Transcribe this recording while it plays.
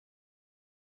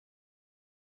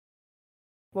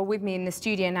Well, with me in the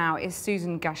studio now is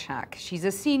Susan Gaszczak. She's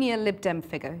a senior Lib Dem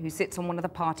figure who sits on one of the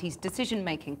party's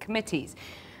decision-making committees.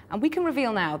 And we can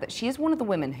reveal now that she is one of the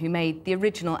women who made the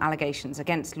original allegations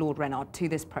against Lord Rennard to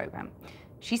this programme.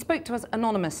 She spoke to us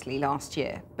anonymously last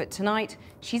year, but tonight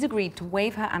she's agreed to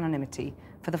waive her anonymity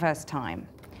for the first time.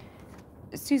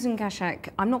 Susan Gaszczak,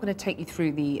 I'm not going to take you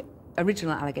through the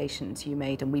original allegations you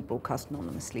made and we broadcast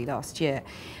anonymously last year,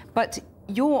 but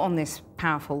you're on this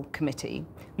powerful committee.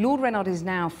 Lord Rennard is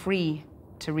now free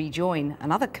to rejoin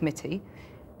another committee.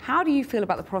 How do you feel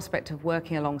about the prospect of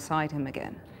working alongside him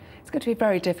again? It's going to be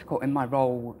very difficult in my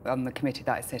role on the committee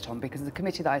that I sit on, because the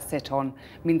committee that I sit on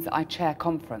means that I chair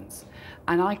conference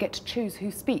and I get to choose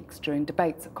who speaks during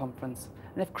debates at conference.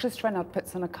 And if Chris Rennard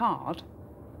puts on a card,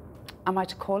 am I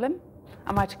to call him?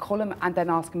 Am I to call him and then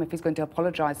ask him if he's going to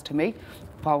apologise to me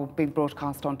while being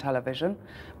broadcast on television?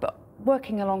 But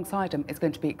working alongside him is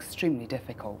going to be extremely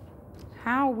difficult.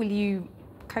 How will you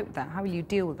cope with that? How will you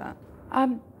deal with that?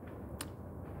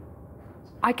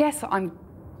 I guess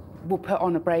will put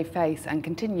on a brave face and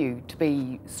continue to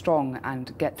be strong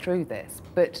and get through this.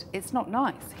 But it's not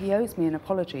nice. He owes me an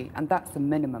apology, and that's the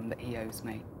minimum that he owes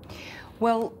me.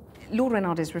 Well, Lord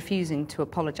Rennard is refusing to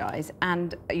apologise,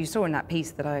 and you saw in that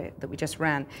piece that we just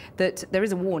ran that there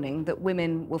is a warning that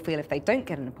women will feel if they don't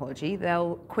get an apology,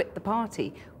 they'll quit the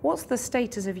party. What's the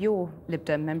status of your Lib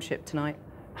Dem membership tonight?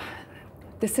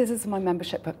 The scissors of my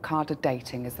membership card are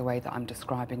dating, is the way that I'm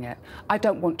describing it. I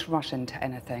don't want to rush into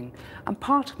anything. And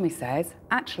part of me says,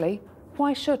 actually,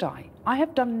 why should I? I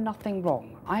have done nothing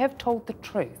wrong. I have told the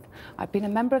truth. I've been a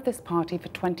member of this party for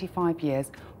 25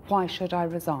 years. Why should I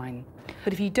resign?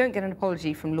 But if you don't get an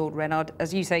apology from Lord Rennard,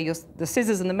 as you say, the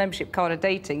scissors and the membership card are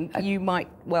dating, you might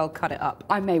well cut it up.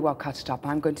 I may well cut it up.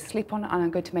 I'm going to sleep on it and I'm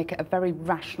going to make it a very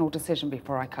rational decision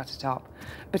before I cut it up.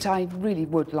 But I really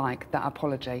would like that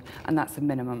apology, and that's the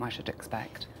minimum I should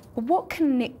expect. Well, what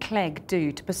can Nick Clegg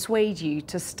do to persuade you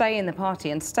to stay in the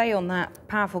party and stay on that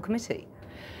powerful committee?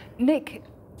 Nick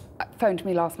phoned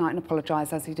me last night and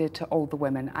apologised, as he did to all the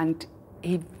women, and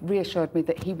he reassured me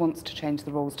that he wants to change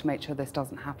the rules to make sure this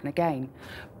doesn't happen again.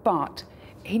 But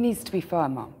he needs to be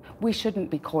firmer. We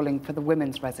shouldn't be calling for the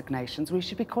women's resignations. We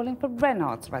should be calling for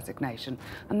Rennard's resignation.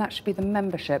 And that should be the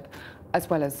membership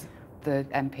as well as the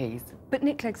MPs. But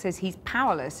Nick Clegg says he's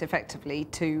powerless, effectively,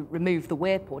 to remove the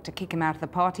whip or to kick him out of the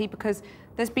party because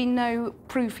there's been no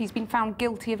proof he's been found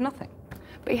guilty of nothing.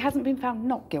 But he hasn't been found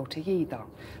not guilty either.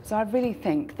 So I really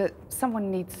think that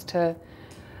someone needs to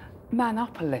man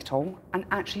up a little and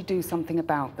actually do something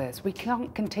about this. We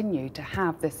can't continue to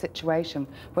have this situation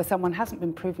where someone hasn't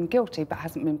been proven guilty but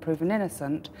hasn't been proven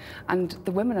innocent, and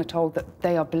the women are told that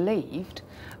they are believed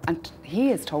and he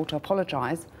is told to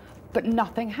apologise, but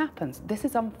nothing happens. This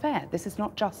is unfair. This is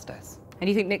not justice. And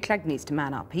you think Nick Clegg needs to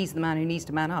man up? He's the man who needs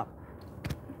to man up.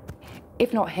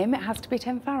 If not him, it has to be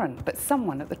Tim Farron, but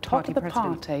someone at the top of the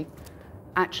party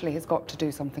actually has got to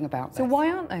do something about this. So why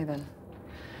aren't they then?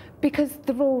 Because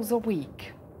the rules are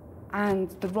weak, and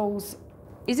the rules.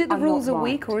 Is it the rules are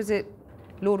weak, or is it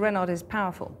Lord Rennard is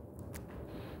powerful?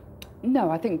 No,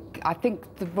 I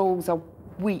think the rules are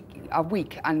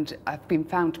weak and have been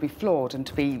found to be flawed and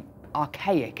to be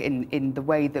archaic in the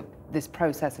way that this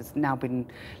process has now been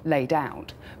laid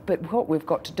out. But what we've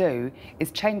got to do is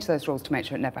change those rules to make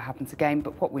sure it never happens again.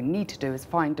 But what we need to do is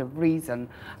find a reason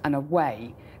and a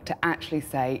way to actually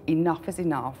say enough is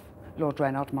enough. Lord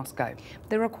Rennard must go.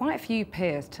 There are quite a few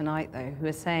peers tonight, though, who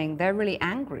are saying they're really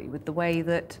angry with the way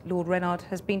that Lord Rennard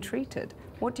has been treated.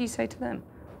 What do you say to them?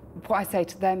 What I say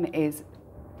to them is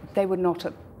they were not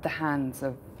at the hands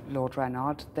of Lord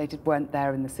Rennard. They weren't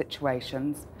there in the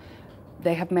situations.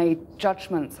 They have made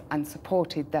judgments and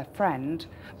supported their friend,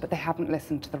 but they haven't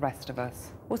listened to the rest of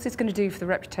us. What's this going to do for the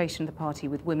reputation of the party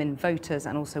with women voters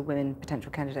and also women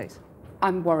potential candidates?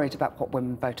 I'm worried about what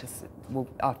women voters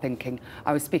are thinking.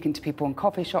 I was speaking to people in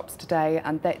coffee shops today,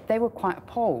 and they were quite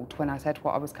appalled when I said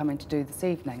what I was coming to do this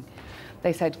evening.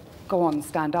 They said, go on,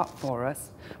 stand up for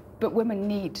us. But women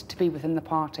need to be within the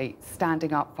party,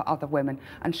 standing up for other women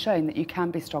and showing that you can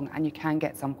be strong and you can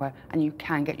get somewhere and you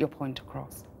can get your point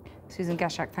across. Susan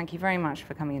Gaszczak, thank you very much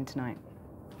for coming in tonight.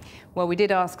 Well, we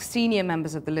did ask senior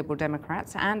members of the Liberal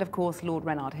Democrats and, of course, Lord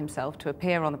Rennard himself to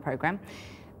appear on the programme,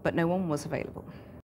 but no one was available.